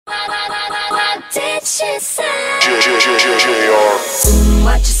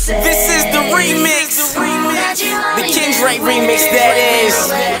What you say? This is the remix, the Kendre remix that is,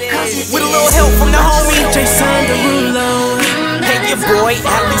 with a little help from the homie Derulo and your boy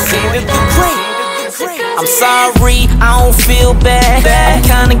AleXander the Gr8. I'm sorry, I don't feel bad, I'm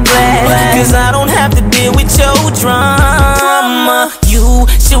kinda glad, cause I don't have to deal with your drama. You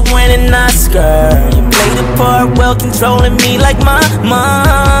should win an Oscar, you played a part well, controlling me like my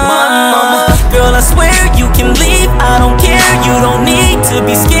mama. Girl, I swear you can leave, I don't care, you don't need to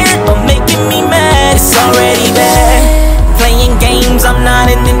be scared of making me mad. It's already bad, playing games, I'm not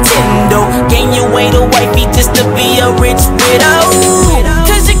a Nintendo. Gain your way to wifey just to be a rich widow.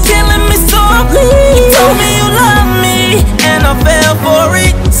 Cause you're killing me softly. You told me you love me, and I fell for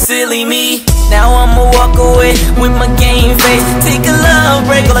it, silly me. Now I'ma walk away with my game face, take a love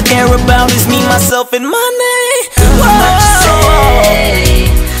break. All I care about is me, myself, and my name. Whoa.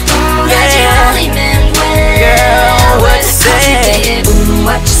 Girl, what you say?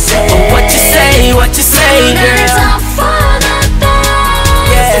 What you say? What you say? What you say, girl?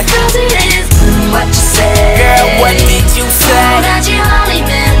 Yeah. What you say? Girl, what did you say?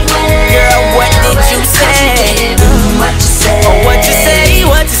 Girl, what did you say? What you say? Oh, what you say?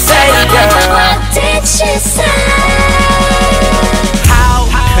 What you say, girl? What did she say? How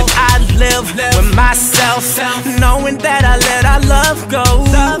could I live with myself, knowing that I let our love go?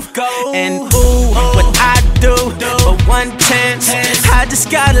 And ooh, what I do for one chance, I just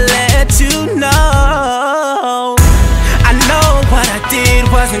gotta let you know. I know what I did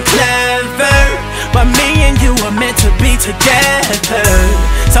wasn't clever, but me and you were meant to be together.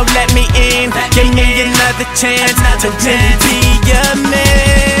 So let me in, give me another chance to really be your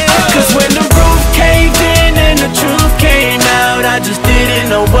man. Cause when the roof caved in and the truth came out, I just didn't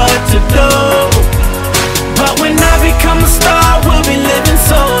know what to do. But when I become a star, we'll be living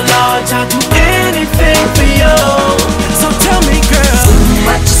so large, I'll do anything for you. So tell me, girl,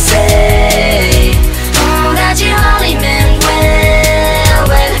 what you say? That you only meant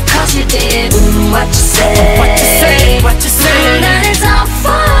well, cause you did. What you say? what you say? What you say? That is all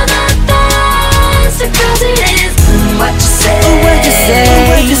for the best, because it is. What you say? What you say?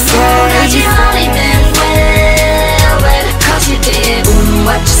 What you say? That you only meant well, cause you did.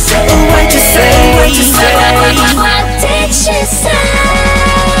 What you say? What you say? What you say? What did she say?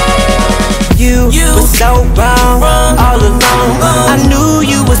 You were so wrong all along. I knew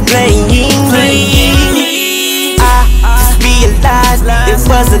you was playing me. I just realized it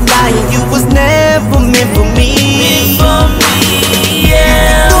was a lie and you was never meant for me.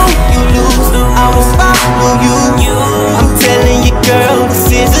 You lose, I will follow you. I'm telling you, girl,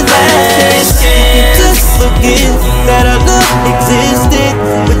 this is the last chance. You can just forget that our love existed,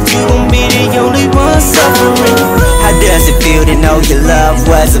 but you gon' be the only one suffering. How does it feel to know your love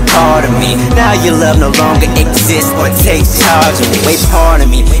was a part of me? Now your love no longer exists or takes charge of me. Wait, part of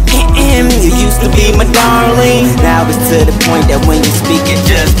me. You used to be my darling. Now it's to the point that when you speak it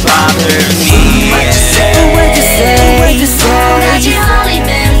just bothers me. What you say? What you say? What you say? That you only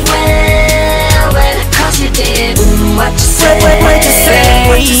meant well, cause you did. What you say? What you say?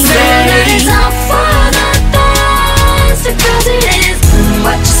 What you say? That is all for the best, because it is.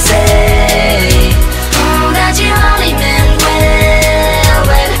 What you say? That you only meant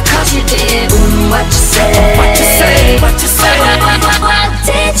well, cause you did. What you say? What you say? What you say? What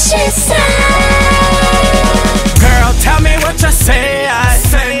did she say? Girl, tell me what you say.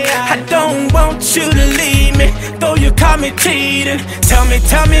 I don't want you to leave me, though you caught me cheating. Tell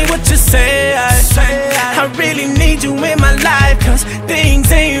me what you say. I really need you in my life, cause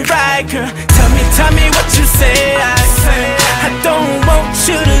things ain't right, girl. Tell me what you say. I don't want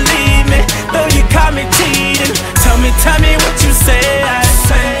you to leave me, though you caught me cheating. Tell me what you say.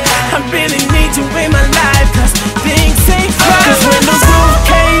 I really need you in my life, cause things ain't right. Cause when the roof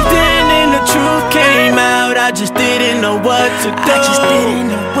caved in and the truth came out, I just didn't know what to do.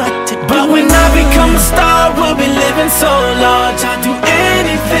 But when I become a star, we'll be living so large, I'll do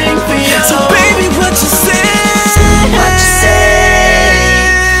anything for you. So baby, what you say? What you say?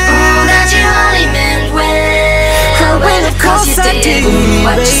 That you only meant well, of course you did.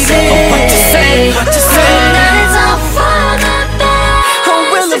 What you say? What you say? What you say? That is all for the best.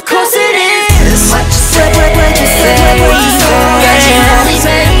 Oh, well, of course it is. What you say? What you say? That you only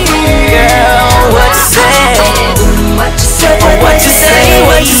meant Girl, what you say? What you say? What you say?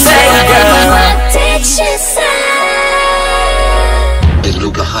 What you say, girl? What did she say?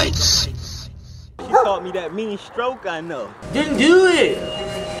 Derulo Heights. You taught me that mean stroke, I know. Didn't do